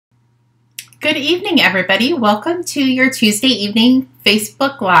Good evening, everybody. Welcome to your Tuesday evening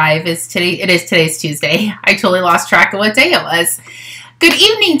Facebook Live. It is today's Tuesday. I totally lost track of what day it was. Good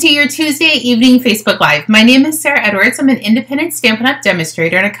evening to your Tuesday evening Facebook Live. My name is Sarah Edwards. I'm an independent Stampin' Up!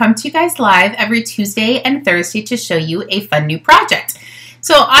 Demonstrator, and I come to you guys live every Tuesday and Thursday to show you a fun new project.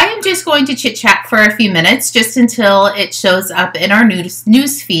 So I am just going to chit-chat for a few minutes just until it shows up in our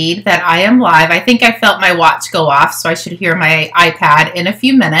news feed that I am live. I think I felt my watch go off, so I should hear my iPad in a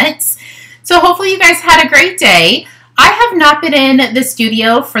few minutes. So hopefully you guys had a great day. I have not been in the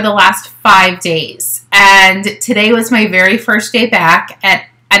studio for the last 5 days, and today was my very first day back. And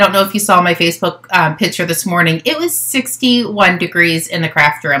I don't know if you saw my Facebook picture this morning. It was 61 degrees in the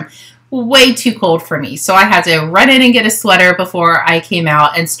craft room. Way too cold for me. So I had to run in and get a sweater before I came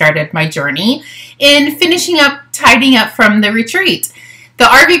out and started my journey in finishing up, tidying up from the retreat. The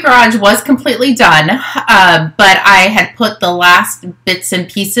RV garage was completely done, but I had put the last bits and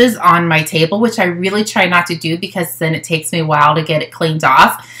pieces on my table, which I really try not to do because then it takes me a while to get it cleaned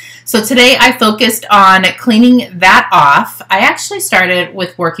off. So today I focused on cleaning that off. I actually started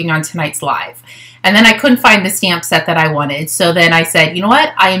with working on tonight's live, and then I couldn't find the stamp set that I wanted. So then I said, you know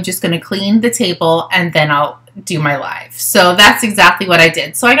what, I am just going to clean the table and then I'll do my live. So that's exactly what I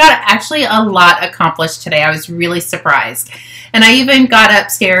did. So I got actually a lot accomplished today. I was really surprised. And I even got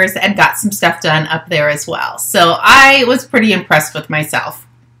upstairs and got some stuff done up there as well. So I was pretty impressed with myself.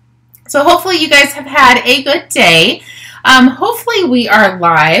 So hopefully you guys have had a good day. Hopefully we are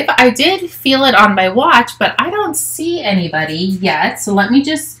live. I did feel it on my watch, but I don't see anybody yet. So let me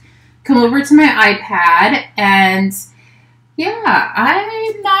just come over to my iPad, and yeah,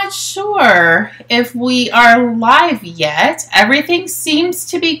 I'm not sure if we are live yet. Everything seems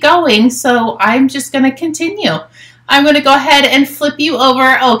to be going, so I'm just going to continue. I'm going to go ahead and flip you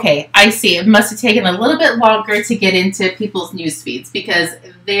over. Okay, I see. It must have taken a little bit longer to get into people's news feeds because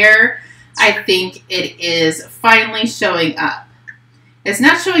there, I think it is finally showing up. It's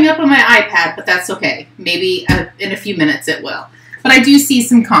not showing up on my iPad, but that's okay. Maybe in a few minutes it will. But I do see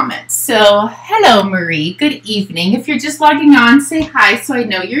some comments. So, hello, Marie. Good evening. If you're just logging on, say hi so I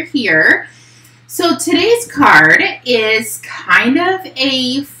know you're here. So today's card is kind of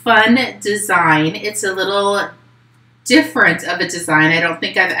a fun design. It's a little different of a design. I don't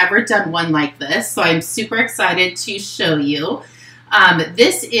think I've ever done one like this, so I'm super excited to show you.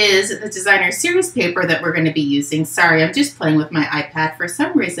 This is the designer series paper that we're going to be using. Sorry, I'm just playing with my iPad. For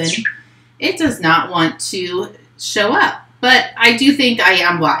some reason, it does not want to show up, but I do think I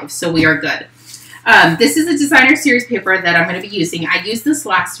am live, so we are good. This is a designer series paper that I'm going to be using. I used this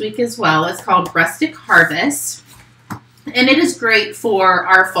last week as well. It's called Rustic Harvest, and it is great for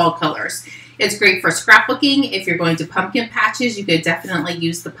our fall colors. It's great for scrapbooking. If you're going to pumpkin patches, you could definitely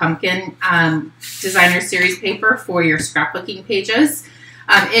use the pumpkin designer series paper for your scrapbooking pages.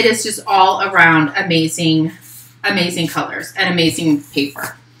 It is just all around amazing, amazing colors and amazing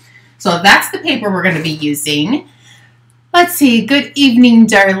paper. So that's the paper we're going to be using. Let's see. Good evening,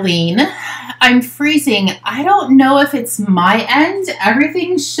 Darlene. I'm freezing. I don't know if it's my end.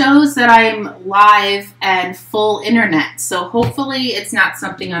 Everything shows that I'm live and full internet, so hopefully it's not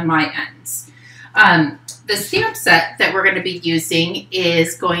something on my ends. The stamp set that we're going to be using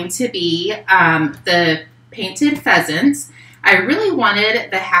is going to be the painted pheasants. I really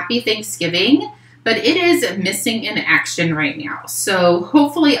wanted the Happy Thanksgiving, but it is missing in action right now. So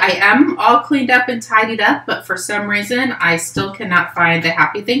hopefully I am all cleaned up and tidied up, but for some reason I still cannot find the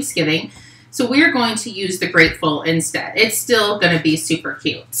Happy Thanksgiving. So we're going to use the Greatful instead. It's still going to be super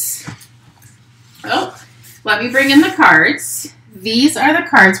cute. Oh, let me bring in the cards. These are the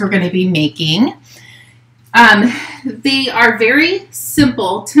cards we're going to be making. They are very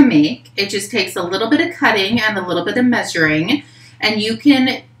simple to make. It just takes a little bit of cutting and a little bit of measuring, and you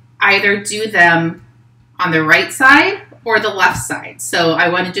can either do them on the right side or the left side. So I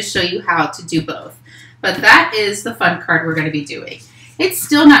wanted to show you how to do both. But that is the fun card we're going to be doing. It's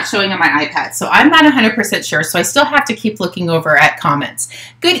still not showing on my iPad, so I'm not 100% sure, so I still have to keep looking over at comments.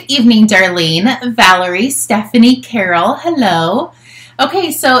 Good evening, Darlene, Valerie, Stephanie, Carol, hello.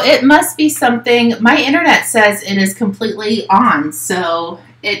 Okay, so it must be something, my internet says it is completely on, so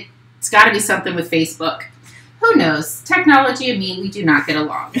it's got to be something with Facebook. Who knows? Technology and me, we do not get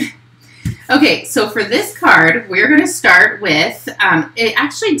along. Okay, so for this card, we're going to start with, it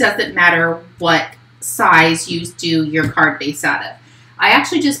actually doesn't matter what size you do your card base out of. I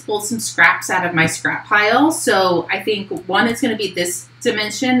actually just pulled some scraps out of my scrap pile, so I think one is going to be this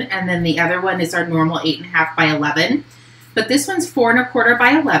dimension, and then the other one is our normal 8.5 by 11. But this one's 4 1/4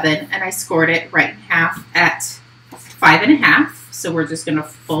 by 11, and I scored it right in half at 5.5. So we're just going to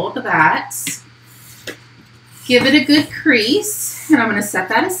fold that, give it a good crease, and I'm going to set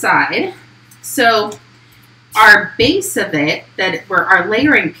that aside. So our base of it, that were our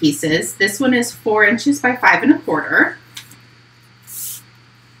layering pieces, this one is 4 inches by 5 1/4.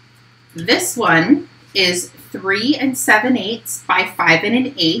 This one is 3 7/8 by 5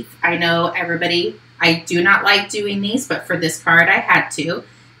 1/8. I know everybody, I do not like doing these, but for this card I had to.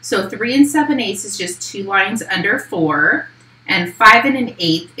 So 3 7/8 is just 2 lines under 4, and 5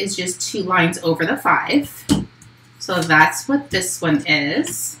 1/8 is just 2 lines over the 5. So that's what this one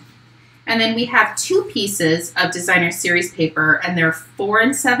is. And then we have 2 pieces of designer series paper, and they're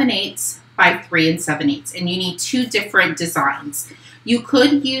 4 7/8 by 3 7/8, and you need 2 different designs. You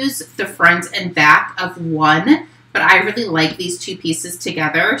could use the front and back of one, but I really like these 2 pieces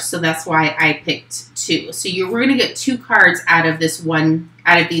together, so that's why I picked 2. So we're going to get 2 cards out of this one,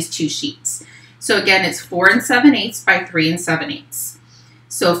 out of these 2 sheets. So again, it's 4 7/8 by 3 7/8.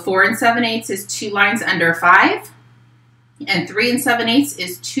 So 4 7/8 is 2 lines under 5, and 3 7/8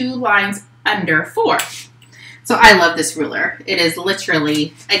 is 2 lines under 4. So I love this ruler. It is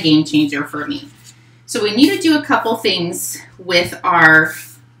literally a game changer for me. So we need to do a couple things with our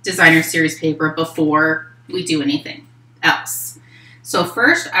designer series paper before we do anything else. So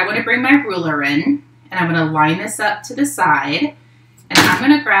first, I want to bring my ruler in, and I'm going to line this up to the side, and I'm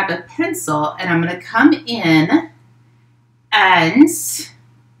going to grab a pencil, and I'm going to come in and,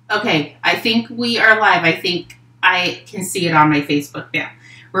 okay, I think we are live. I think I can see it on my Facebook now.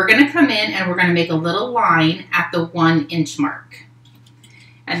 We're going to come in and we're going to make a little line at the 1 inch mark.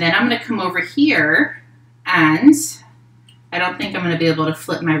 And then I'm going to come over here, and I don't think I'm going to be able to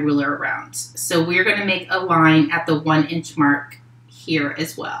flip my ruler around. So we're going to make a line at the 1 inch mark here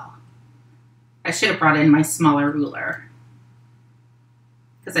as well. I should have brought in my smaller ruler,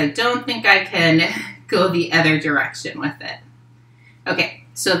 because I don't think I can go the other direction with it. Okay,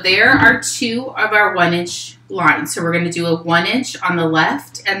 so there are 2 of our 1 inch lines. So we're going to do a 1 inch on the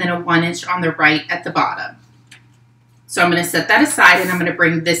left and then a 1 inch on the right at the bottom. So I'm going to set that aside, and I'm going to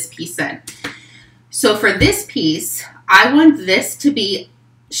bring this piece in. So for this piece, I want this to be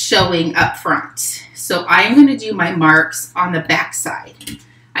showing up front. So I'm going to do my marks on the back side.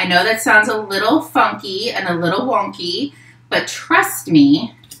 I know that sounds a little funky and a little wonky, but trust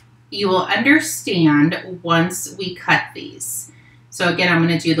me, you will understand once we cut these. So again, I'm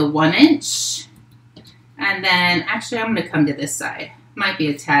going to do the 1 inch, and then actually I'm going to come to this side. Might be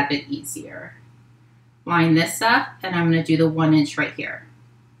a tad bit easier. Line this up, and I'm going to do the 1 inch right here.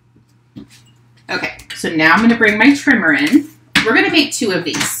 Okay, so now I'm going to bring my trimmer in. We're going to make 2 of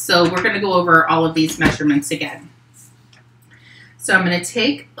these, so we're going to go over all of these measurements again. So I'm going to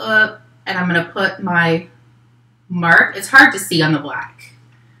take up, and I'm going to put my mark. It's hard to see on the black,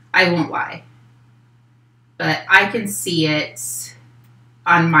 I won't lie, but I can see it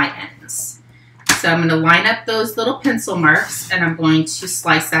on my ends. So I'm going to line up those little pencil marks, and I'm going to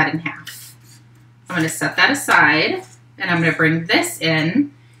slice that in half. I'm going to set that aside, and I'm going to bring this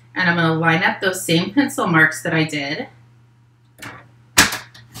in, and I'm going to line up those same pencil marks that I did,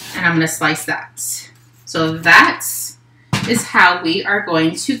 and I'm going to slice that. So that is how we are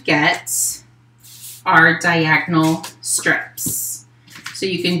going to get our diagonal strips. So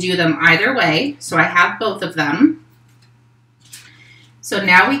you can do them either way. So I have both of them. So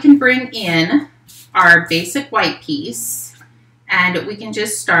now we can bring in our basic white piece, and we can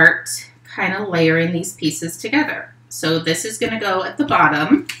just start kind of layering these pieces together. So this is going to go at the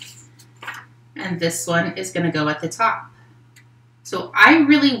bottom, and this one is going to go at the top. So I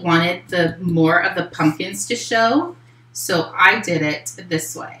really wanted the more of the pumpkins to show, so I did it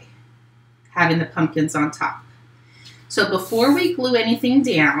this way, having the pumpkins on top. So before we glue anything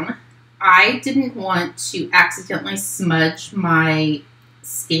down, I didn't want to accidentally smudge my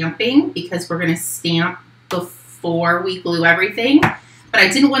stamping, because we're going to stamp before we glue everything, but I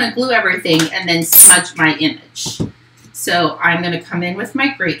didn't want to glue everything and then smudge my image. So I'm going to come in with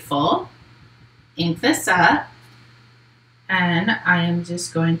my Greateful, ink this up, and I am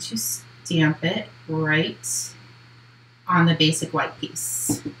just going to stamp it right on the basic white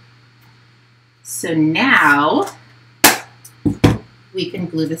piece. So now we can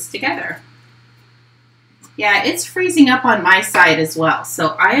glue this together. Yeah, it's freezing up on my side as well,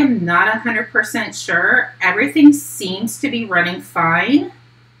 so I am not 100% sure. Everything seems to be running fine.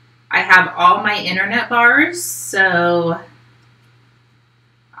 I have all my internet bars, so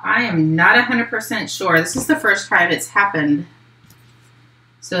I am not 100% sure. This is the first time it's happened.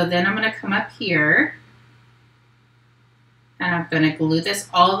 So then I'm going to come up here, and I'm going to glue this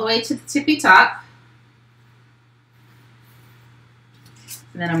all the way to the tippy top.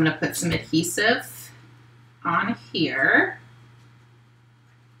 And then I'm going to put some adhesive on here,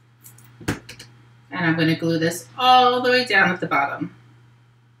 and I'm going to glue this all the way down at the bottom.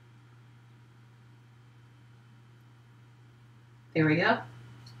 There we go.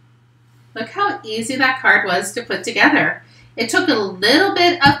 Look how easy that card was to put together. It took a little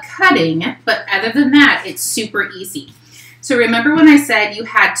bit of cutting, but other than that, it's super easy. So remember when I said you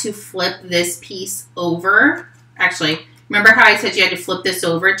had to flip this piece over? Actually, remember how I said you had to flip this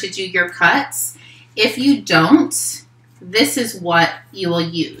over to do your cuts? If you don't, this is what you will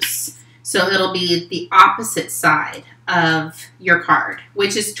use. So it'll be the opposite side of your card,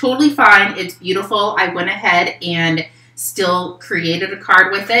 which is totally fine. It's beautiful. I went ahead and still created a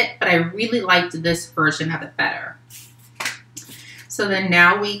card with it, but I really liked this version of it better. So then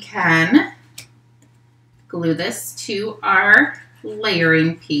now we can glue this to our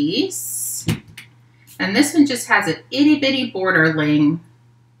layering piece. And this one just has an itty bitty borderling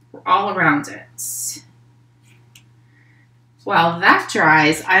all around it. While that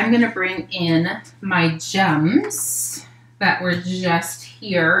dries, I'm going to bring in my gems that were just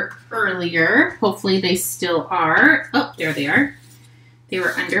here earlier. Hopefully they still are. Oh, there they are. They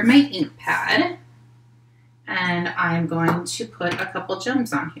were under my ink pad. And I'm going to put a couple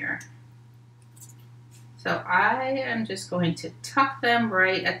gems on here. So I am just going to tuck them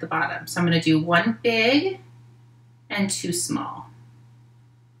right at the bottom. So I'm going to do one big and two small.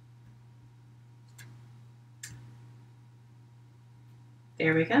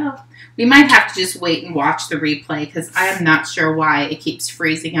 There we go. We might have to just wait and watch the replay because I am not sure why it keeps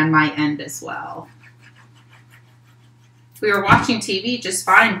freezing on my end as well. We were watching TV just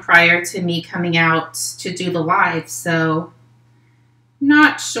fine prior to me coming out to do the live, so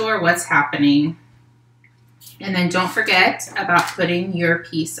not sure what's happening. And then don't forget about putting your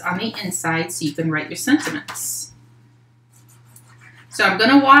piece on the inside so you can write your sentiments. So I'm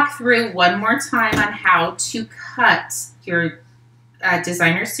going to walk through one more time on how to cut your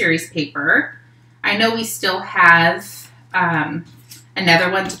designer series paper. I know we still have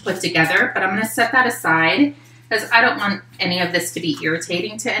another one to put together, but I'm going to set that aside because I don't want any of this to be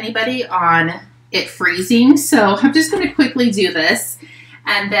irritating to anybody on it freezing. So I'm just going to quickly do this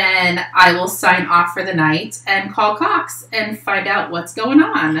and then I will sign off for the night and call Cox and find out what's going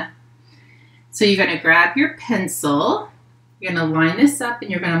on. So you're going to grab your pencil, you're going to line this up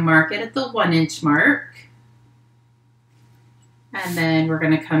and you're going to mark it at the 1-inch mark. And then we're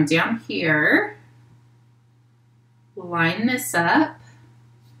going to come down here, line this up.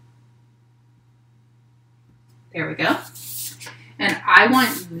 There we go. And I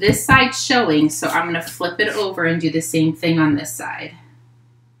want this side showing, so I'm going to flip it over and do the same thing on this side.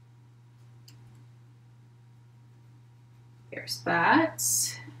 There's that.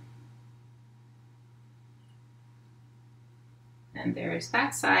 And there's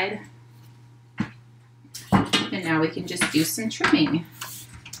that side. And now we can just do some trimming.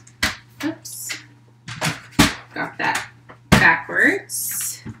 Oops. Got that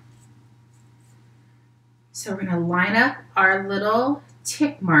backwards. So we're going to line up our little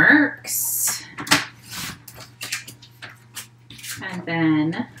tick marks. And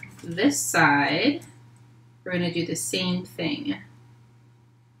then this side, we're going to do the same thing.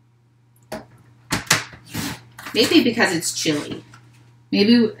 Maybe because it's chilly.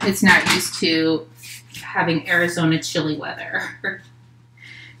 Maybe it's not used to having Arizona chilly weather.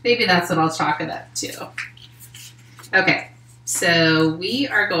 Maybe that's what I'll chalk it up to. Okay, so we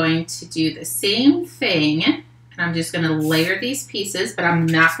are going to do the same thing, and I'm just going to layer these pieces, but I'm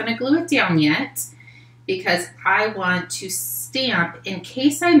not going to glue it down yet because I want to stamp. In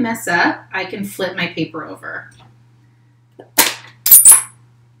case I mess up, I can flip my paper over.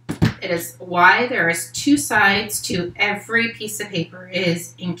 It is why there is two sides to every piece of paper,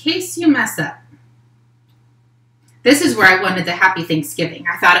 is in case you mess up. This is where I wanted the Happy Thanksgiving.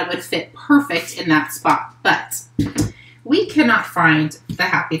 I thought it would fit perfect in that spot, but we cannot find the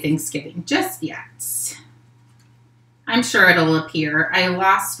Happy Thanksgiving just yet. I'm sure it'll appear. I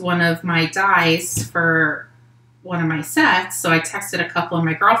lost one of my dies for one of my sets, so I texted a couple of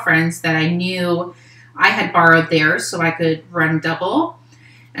my girlfriends that I knew I had borrowed theirs so I could run double.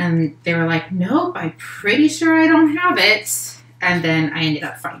 And they were like, nope, I'm pretty sure I don't have it. And then I ended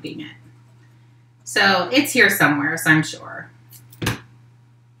up finding it. So it's here somewhere, so I'm sure.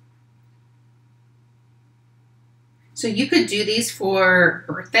 So you could do these for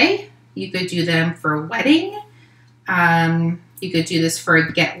birthday. You could do them for a wedding. You could do this for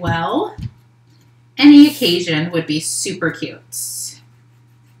a get well. Any occasion would be super cute.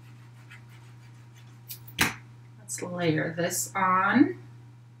 Let's layer this on.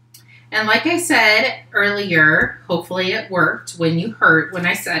 And like I said earlier, hopefully it worked when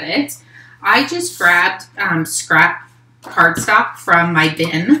I said it. I just grabbed scrap cardstock from my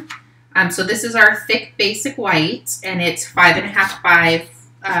bin. So this is our thick basic white, and it's 5.5 by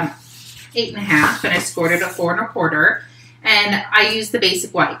 8.5, and I scored it a 4 1/4. And I use the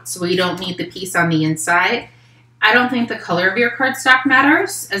basic white, so we don't need the piece on the inside. I don't think the color of your cardstock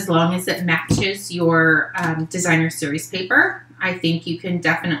matters as long as it matches your designer series paper. I think you can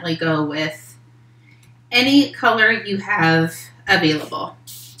definitely go with any color you have available.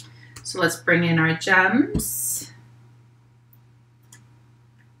 So let's bring in our gems.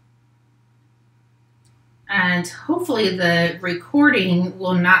 And hopefully the recording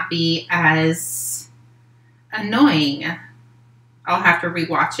will not be as annoying. I'll have to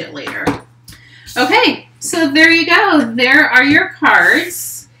rewatch it later. Okay, so there you go. There are your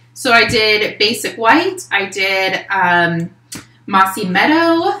cards. So I did basic white. I did Mossy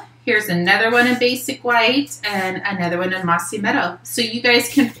Meadow. Here's another one in basic white and another one in Mossy Meadow. So you guys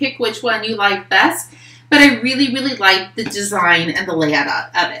can pick which one you like best. But I really, really like the design and the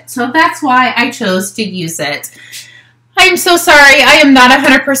layout of it. So that's why I chose to use it. I'm so sorry. I am not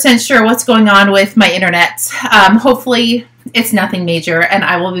 100% sure what's going on with my internet. Hopefully it's nothing major, and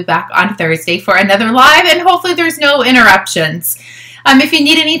I will be back on Thursday for another live, and hopefully there's no interruptions. If you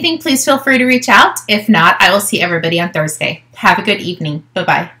need anything, please feel free to reach out. If not, I will see everybody on Thursday. Have a good evening.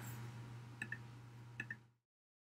 Bye-bye.